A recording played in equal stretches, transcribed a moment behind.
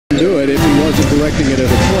directing it at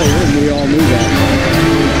a player, and we all knew that.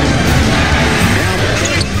 Yao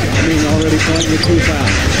Ming already playing with 2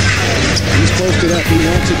 fouls. He's posted up. He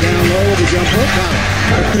wants it down low with a jump hook.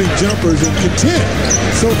 Putting jumpers and content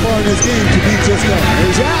so far in this game to be just that.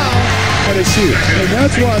 There's Yao. What a shoot. And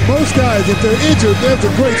that's why most guys, if they're injured, there's a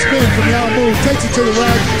great spin from Yao Ming, takes it to the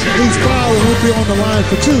rack, he's fouled and will be on the line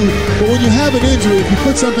for 2. But when you have an injury, if you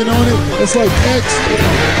put something on it, it's like X.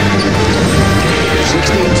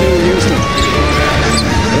 16-2 Houston.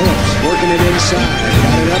 Phillips working it inside.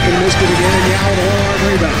 Got it up and missed it again. Yao with a one-arm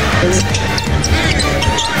rebound.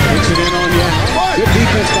 Puts it in on Yao. Good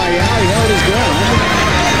defense by Yao. He held his ground.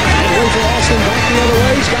 And for Austin back the other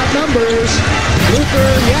way. He's got numbers.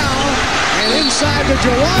 Luther, Yao, and inside to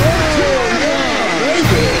Jawan.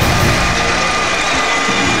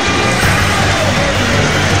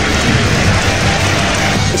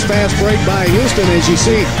 This fast break by Houston, as you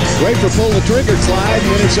see. Rafer pulled the trigger, Clyde,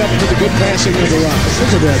 and then it's up to the good passing of the Rockets.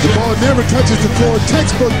 Look at that. The ball never touches the floor.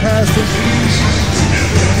 Textbook passing.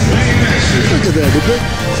 Look at that. The big,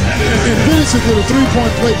 and finishes with a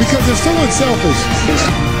 3-point play because they're so unselfish.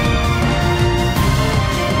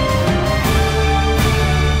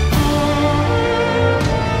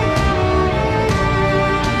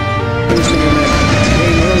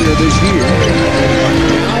 This year.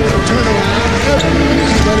 Now we'll turn around.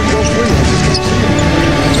 Just let him go free.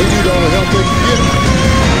 They need all the help they can get.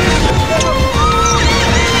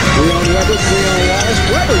 3 on Webber, 3 on Wallace.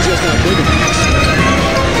 Webber's just not big enough.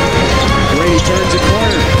 Brady turns a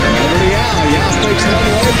corner. Over to Yao. Yao fakes one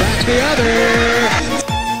way, back the other.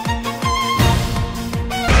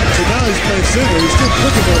 So now he's playing center. He's still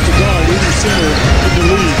quick enough to guard any center in the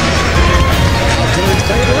league. Now turns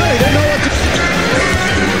favor. They know what to do.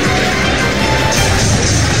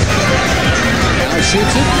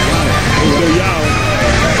 Shoots it. Got it. So Yao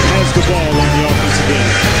has the ball on the offensive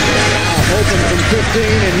end. Yao open from 15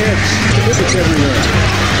 and hits. It's everywhere.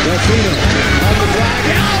 Delfino on the block.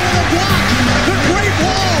 Yao on the block. The great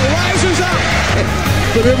wall rises up.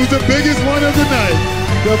 But it was the biggest one of the night.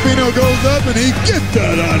 Delfino goes up and he gets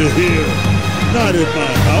that out of here. Not in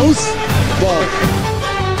my house. Ball.